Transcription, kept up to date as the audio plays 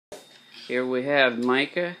Here we have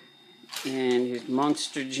Micah and his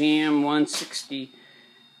Monster Jam 160.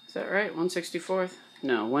 Is that right? 164th?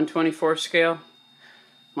 No, 124th scale.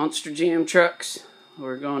 Monster Jam trucks.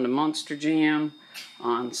 We're going to Monster Jam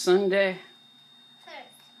on Sunday.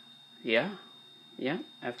 Yeah. Yeah,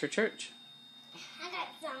 after church. I got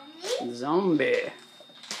zombie. Zombie.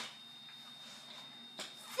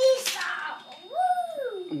 Freestyle.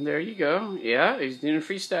 Woo! There you go. Yeah, he's doing a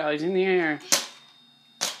freestyle. He's in the air.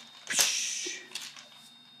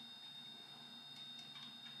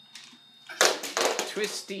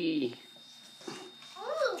 Twisty.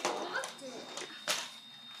 Oh,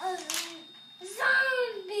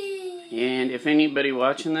 zombie. And if anybody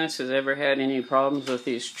watching this has ever had any problems with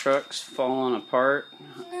these trucks falling apart,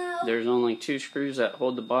 No. there's only 2 screws that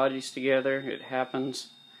hold the bodies together. It happens.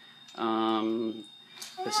 A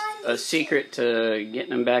secret to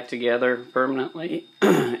getting them back together permanently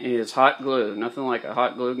is hot glue. Nothing like a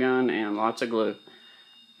hot glue gun and lots of glue.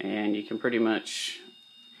 And you can pretty much,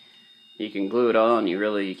 you can glue it on.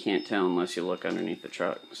 You can't tell unless you look underneath the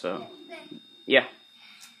truck. So, yeah.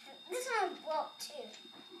 This one broke too.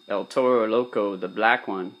 El Toro Loco, the black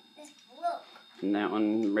one. This broke. And that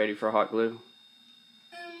one ready for hot glue?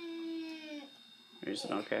 Or is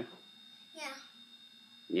it okay? Yeah.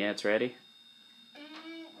 Yeah, it's ready?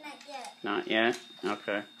 Not yet. Not yet?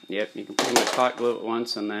 Okay. Yep, you can pretty much hot glue it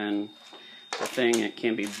once, and then the thing, it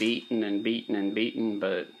can be beaten and beaten and beaten,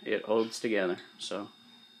 but it holds together. So,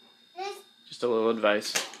 just a little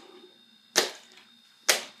advice.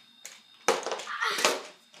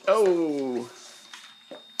 Oh!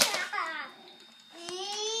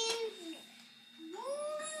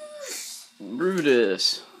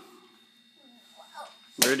 Brutus.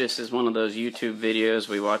 Brutus is one of those YouTube videos.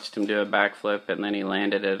 We watched him do a backflip and then he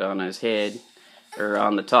landed it on his head, or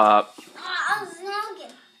on the top. I was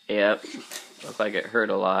noggin. Yep. Looked like it hurt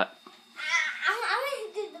a lot. I'm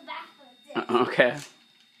going to do the backflip. Okay.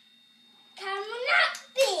 Coming up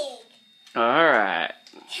big. Alright.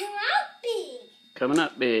 Coming up big. Coming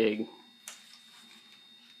up big.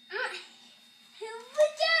 Here we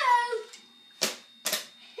go.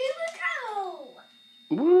 Here we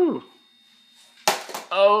go. Woo!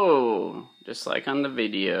 Oh! Just like on the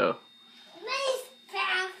video. Nice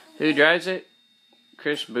backflip. Who drives it?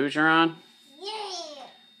 Chris Boucheron? Yeah.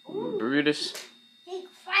 Brutus? He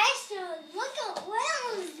crashed and look at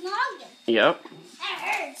where his noggin. Yep. That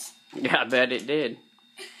hurts. Yeah, I bet it did.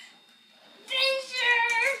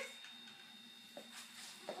 Finisher!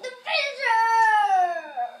 The finisher!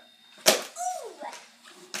 Ooh!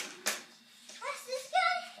 What's this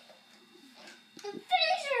guy? The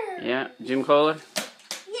finisher! Yeah, Jim Kohler?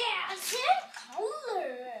 Yeah, Tim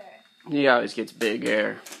Kohler. He always gets big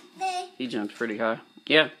air. They, He jumps pretty high.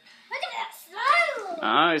 Yeah. look at that smile.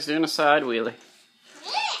 Oh, he's doing a side wheelie.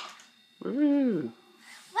 Yeah. Woo!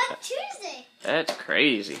 Like Tuesday. That's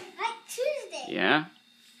crazy. Like Tuesday. Yeah?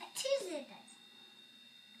 Like Tuesday does.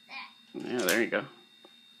 That. Yeah, there you go.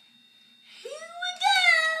 Here we go.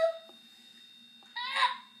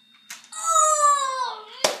 Oh!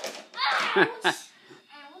 Ouch! Ouch!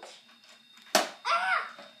 Ah!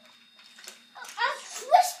 A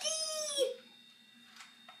twisty!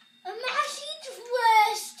 A mashy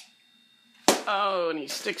twist! Oh, and he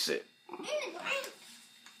sticks it. In the ground.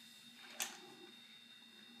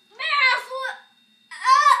 Barefoot!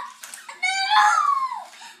 No!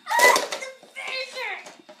 The finisher!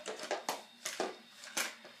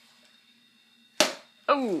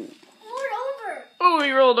 Oh! Rolled over. Oh,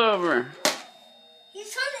 he rolled over.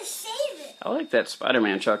 He's trying to save it. I like that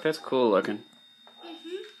Spider-Man truck. That's cool looking.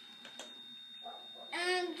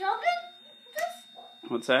 And dropping this?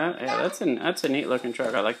 What's that? Yeah, that's a neat looking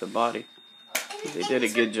truck. I like the body. They did a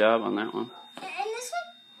good job on that one. And this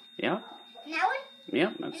one? Yeah. And that one?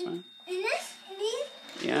 Yep, that's fine. And this? And these?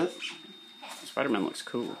 Yeah. Spider-Man looks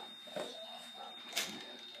cool.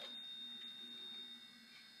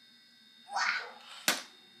 Wow.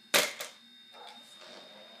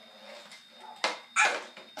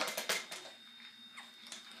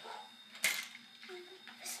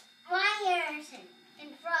 Myers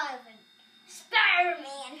and Robin.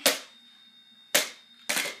 Spider-Man.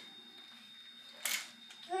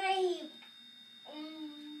 Great.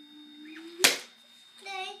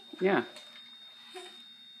 Yeah.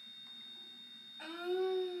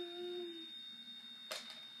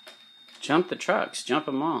 Jump the trucks. Jump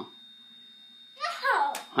them all.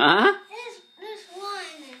 No. Huh? There's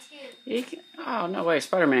one and two. He can, oh, no way.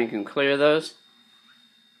 Spider-Man can clear those.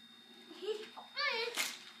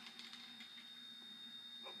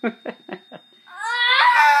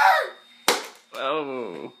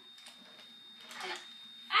 Oh.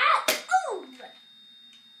 Ooh.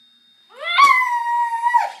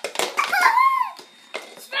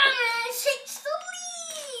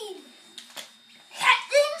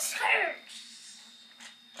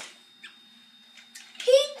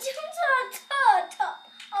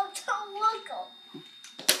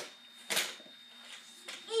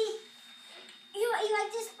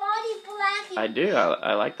 it? I do.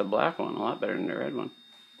 I like the black one a lot better than the red one.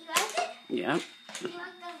 You like it? Yeah. You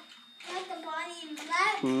like the body in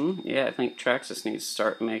black? Yeah, I think Traxxas needs to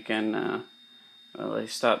start making, well, they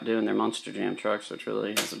stopped doing their Monster Jam trucks, which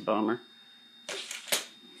really is a bummer.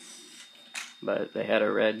 But they had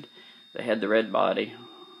the red body,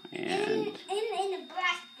 and the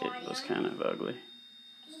black body. it was kind of ugly.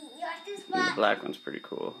 You like this And black? the black one's pretty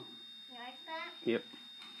cool. You like that? Yep.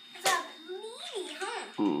 It's a meaty, huh?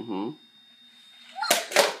 Mm-hmm.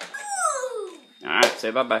 Ooh! Alright,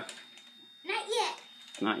 say bye-bye. Not yet.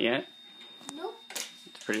 Not yet? Nope.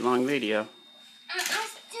 It's a pretty long video. I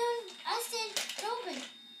still open.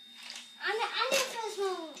 I didn't finish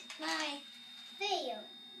my video.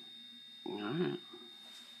 Alright.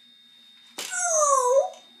 Ooh!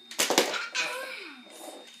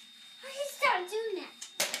 I should start doing that.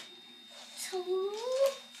 So,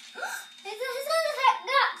 it's like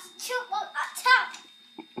nuts. Chip on top.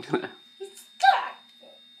 It's stuck.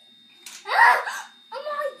 Oh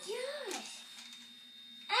my gosh.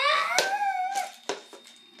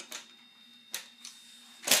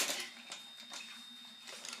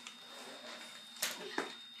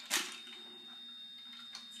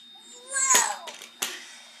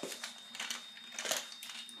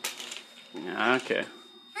 Okay.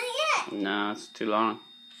 Not yet. No, it's too long.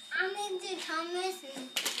 I'm going to do Thomas and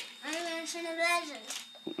I'm going to show the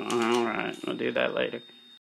legend. Alright, we'll do that later.